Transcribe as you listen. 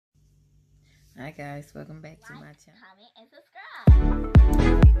Hi guys, welcome back to my channel. Comment and subscribe.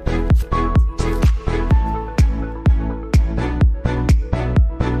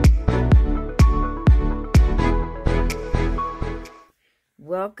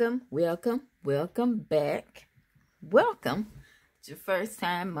 Welcome back. Welcome. It's your first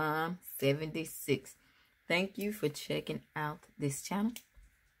time, Mom 76. Thank you for checking out this channel.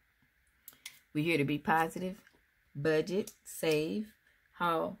 We're here to be positive, budget, save,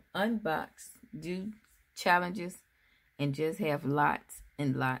 haul, unbox, do challenges, and just have lots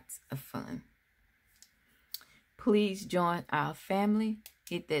and lots of fun. Please join our family.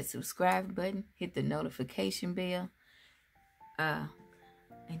 Hit that subscribe button. Hit the notification bell. And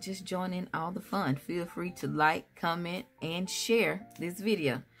just join in all the fun. Feel free to like, comment, and share this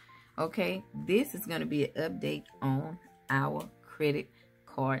video. Okay, this is going to be an update on our credit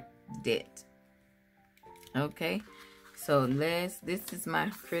card debt. Okay, so this is my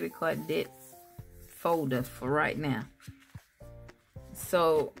credit card debt folder for right now.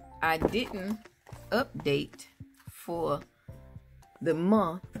 So I didn't update for the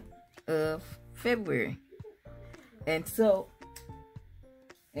month of February, and so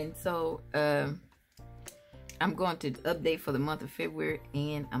I'm going to update for the month of February,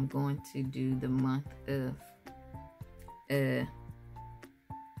 and I'm going to do the month of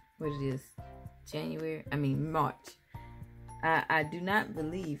March. I do not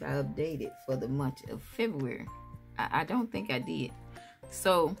believe I updated for the month of February. I don't think I did.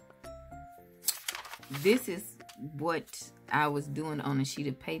 So this is what I was doing on a sheet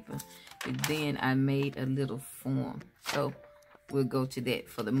of paper, but then I made a little form. So we'll go to that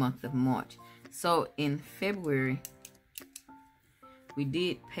for the month of March. So in February, we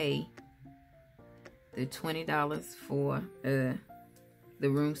did pay the $20 for the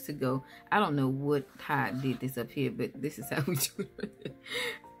rooms to go. I don't know how I did this up here, but this is how we do it.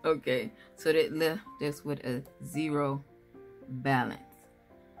 Okay, so that left us with a zero balance.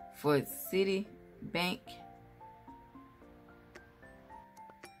 For Citibank,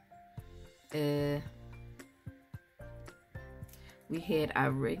 we had our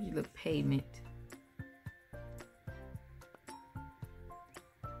regular payment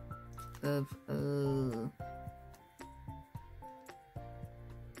of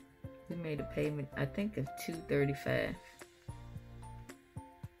we made a payment, I think, of $235,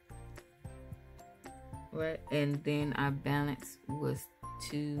 right? And then our balance was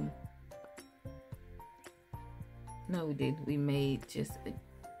no, we didn't. We made just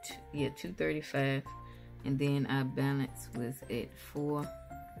 $235. And then our balance was at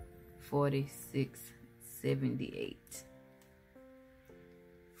 $446.78.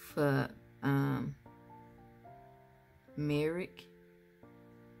 For Merrick,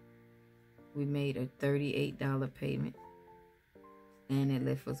 we made a $38 payment, and it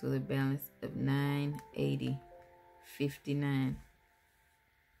left us with a balance of $980.59.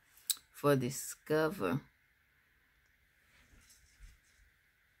 For Discover,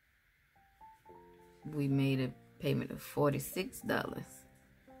 we made a payment of $46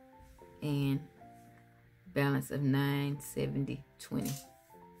 and balance of $970.20.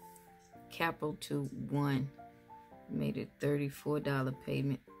 Capital One made a $34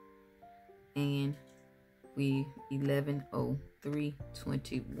 payment, and we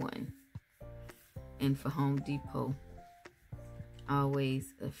 $1103.21. And for Home Depot,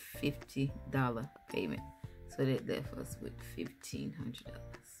 always a $50 payment, so that left us with $1,500.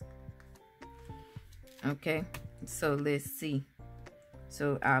 Okay, so let's see.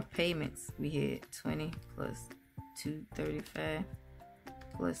 So our payments, we had 20 plus 235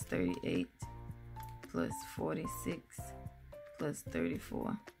 plus 38 plus 46 plus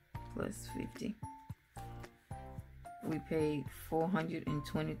 34 plus 50. We paid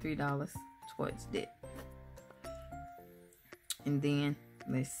 $423 towards debt. And then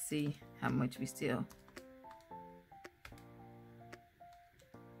let's see how much we still.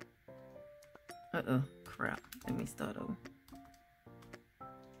 Crap. Let me start over.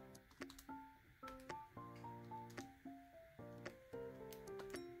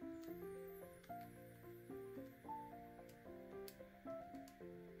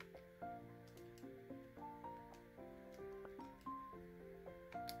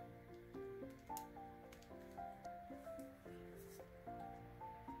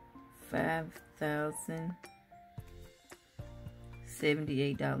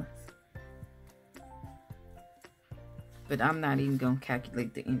 $5,078. But I'm not even gonna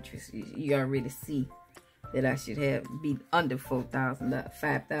calculate the interest. You already see that I should be under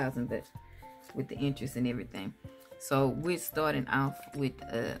 $5,000, but with the interest and everything. So we're starting off with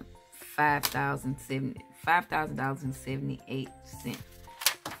 $5,078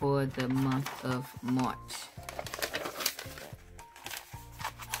 for the month of March.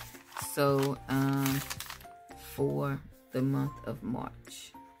 So, for the month of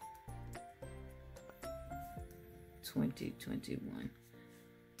March 2021.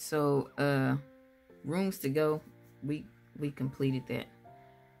 So, rooms to go, we completed that.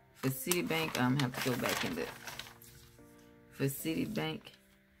 For Citibank, I'm gonna have to go back in there. For Citibank,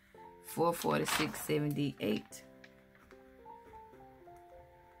 $446.78.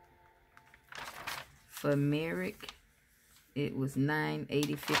 For Merrick, it was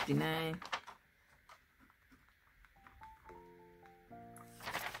 $980.59.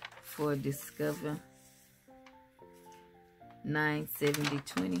 For Discover,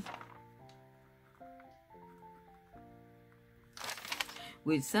 $970.20.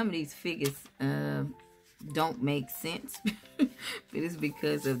 Which some of these figures don't make sense, but it's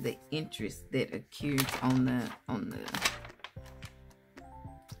because of the interest that occurs on the.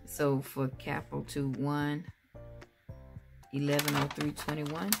 So for Capital 2-1,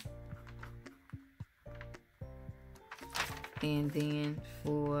 $1103.21, and then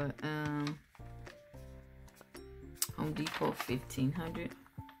for Home Depot, $1,500.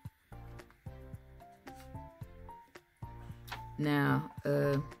 Now,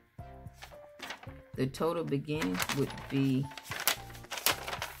 the total beginning would be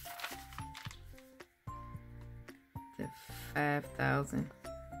the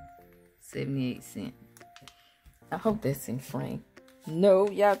 $5,078. I hope that's in frame. No,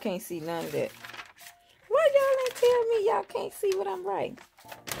 y'all can't see none of that. Why y'all ain't tell me y'all can't see what I'm writing?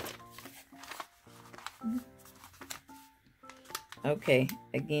 Okay,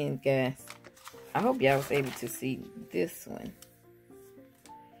 again, guys, I hope y'all was able to see this one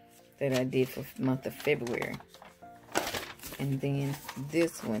that I did for the month of February. And then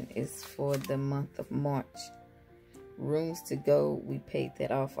this one is for the month of March. Rooms to go, we paid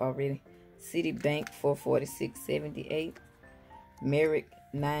that off already. Citibank, $446.78. Merrick,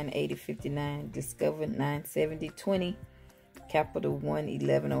 $980.59. Discover, $970.20. Capital One,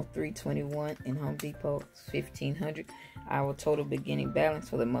 $1103.21. And Home Depot, $1,500. Our total beginning balance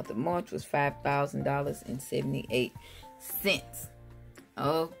for the month of March was $5,000.78.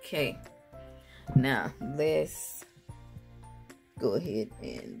 Okay, now let's go ahead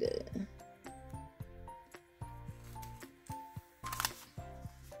and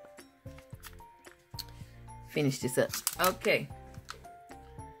finish this up. Okay,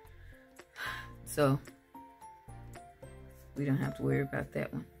 so we don't have to worry about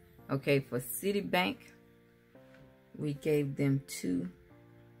that one. Okay, for Citibank, we gave them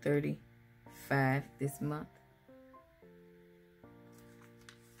 $235 this month.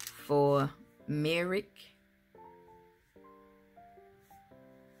 For Merrick,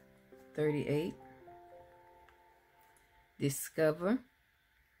 $38. Discover,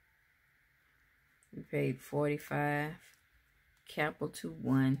 we paid $45. Capital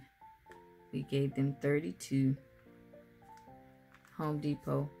 2-1, we gave them $32. Home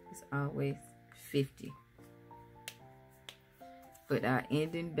Depot is always $50. But our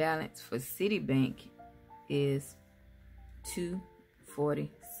ending balance for Citibank is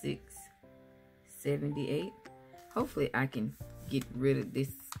 $246.78. Hopefully I can get rid of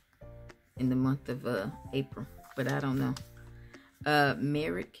this in the month of April, but I don't know.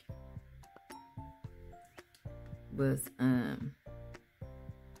 Merrick was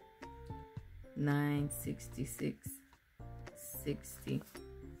 $966.60.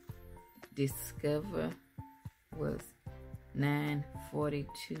 Discover was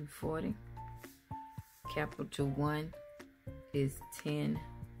 $942.40. Capital One is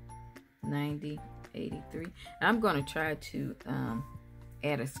 $1090.83. I'm going to try to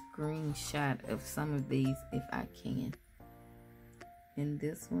add a screenshot of some of these if I can. And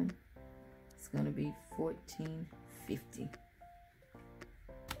this one is going to be $1450.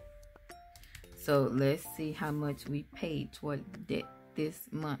 So let's see how much we paid toward debt this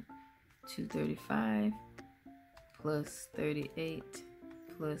month. $235 plus 38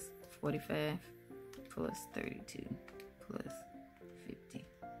 plus 45 plus 32 plus 50.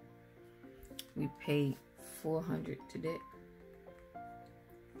 We paid $400 to debt.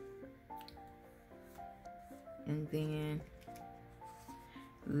 And then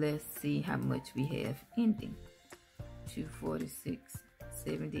let's see how much we have ending.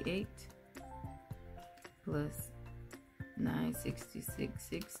 $246.78 plus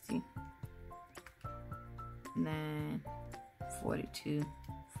 $966.60,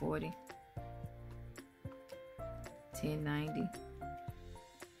 $942.40,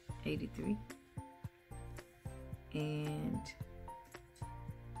 $1090.83, and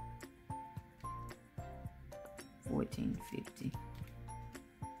 $1450.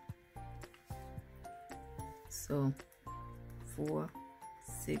 So 4,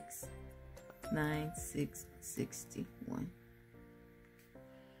 6, 9, 6, 61.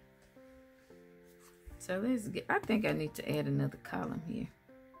 So let's get, I think I need to add another column here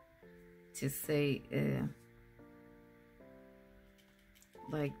to say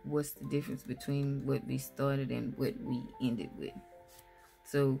like what's the difference between what we started and what we ended with.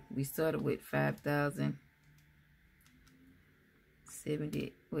 So we started with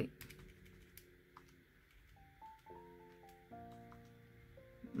 5,070,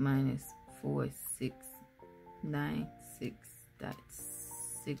 minus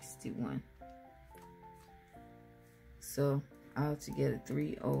 4696.61. So altogether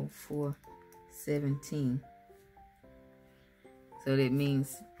 304.17. So that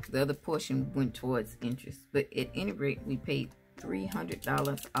means the other portion went towards interest. But at any rate, we paid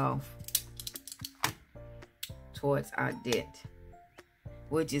 $300 off towards our debt,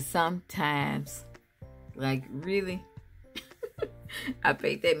 which is sometimes like, really? I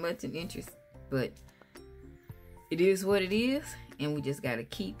paid that much in interest, but it is what it is, and we just got to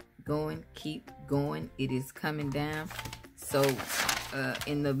keep going, keep going. It is coming down. So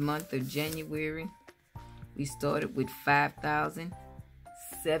in the month of January, we started with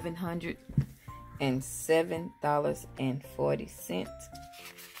 $5,707.40.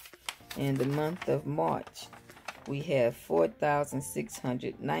 In the month of March, we have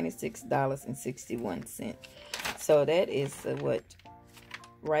 $4,696.61. So that is what?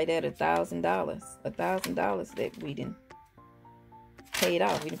 Right at $1,000. $1,000 that we didn't paid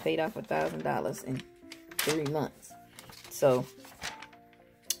off. We didn't paid off $1,000 in 3 months. So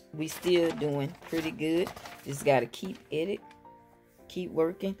we still doing pretty good. Just got to keep at it, keep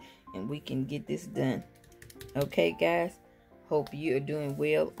working, and we can get this done. Okay, guys, hope you are doing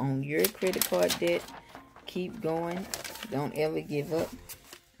well on your credit card debt. Keep going. Don't ever give up.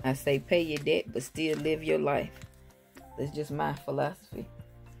 I say pay your debt, but still live your life. That's just my philosophy.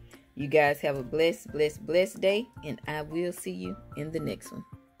 You guys have a blessed day, and I will see you in the next one.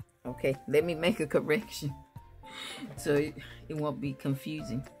 Okay, let me make a correction so it won't be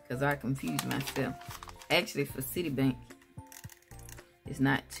confusing, because I confuse myself. Actually, for Citibank, it's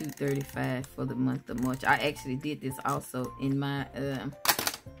not $235 for the month of March. I actually did this also in my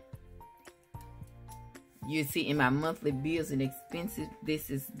you see in my monthly bills and expenses. This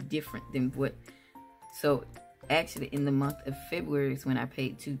is different than what. So actually in the month of February is when I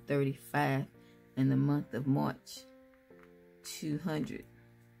paid $235. In the month of March, $200.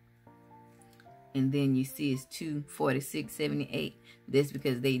 And then you see it's $246.78. That's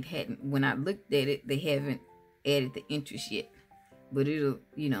because they hadn't, when I looked at it, they haven't added the interest yet. But it'll,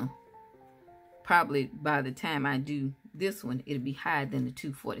 you know, probably by the time I do this one, it'll be higher than the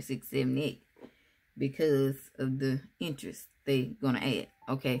 $246.78 because of the interest they're gonna add.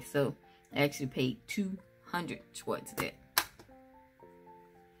 Okay, so I actually paid $200 towards that.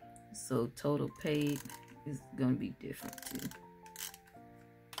 So total paid is gonna be different too.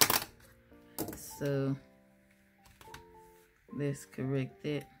 So let's correct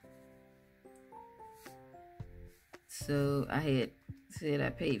that. So I had said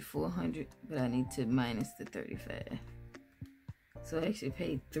I paid $400, but I need to minus the $35. So I actually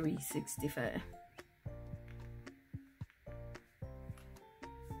paid $365.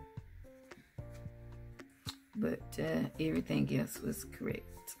 But everything else was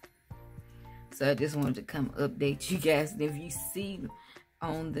correct. So I just wanted to come update you guys. And if you see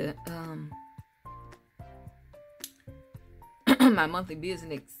on the my monthly bills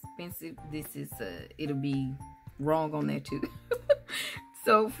and expensive, this is it'll be wrong on there too.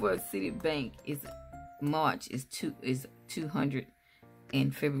 So for Citibank, is March is 200,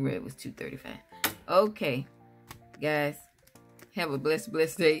 and February was $235. Okay, guys, have a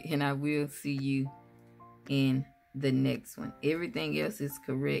blessed day, and I will see you in the next one. Everything else is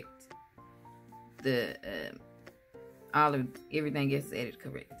correct. The everything else is added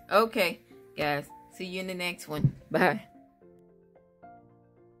correct. Okay, guys, see you in the next one. Bye.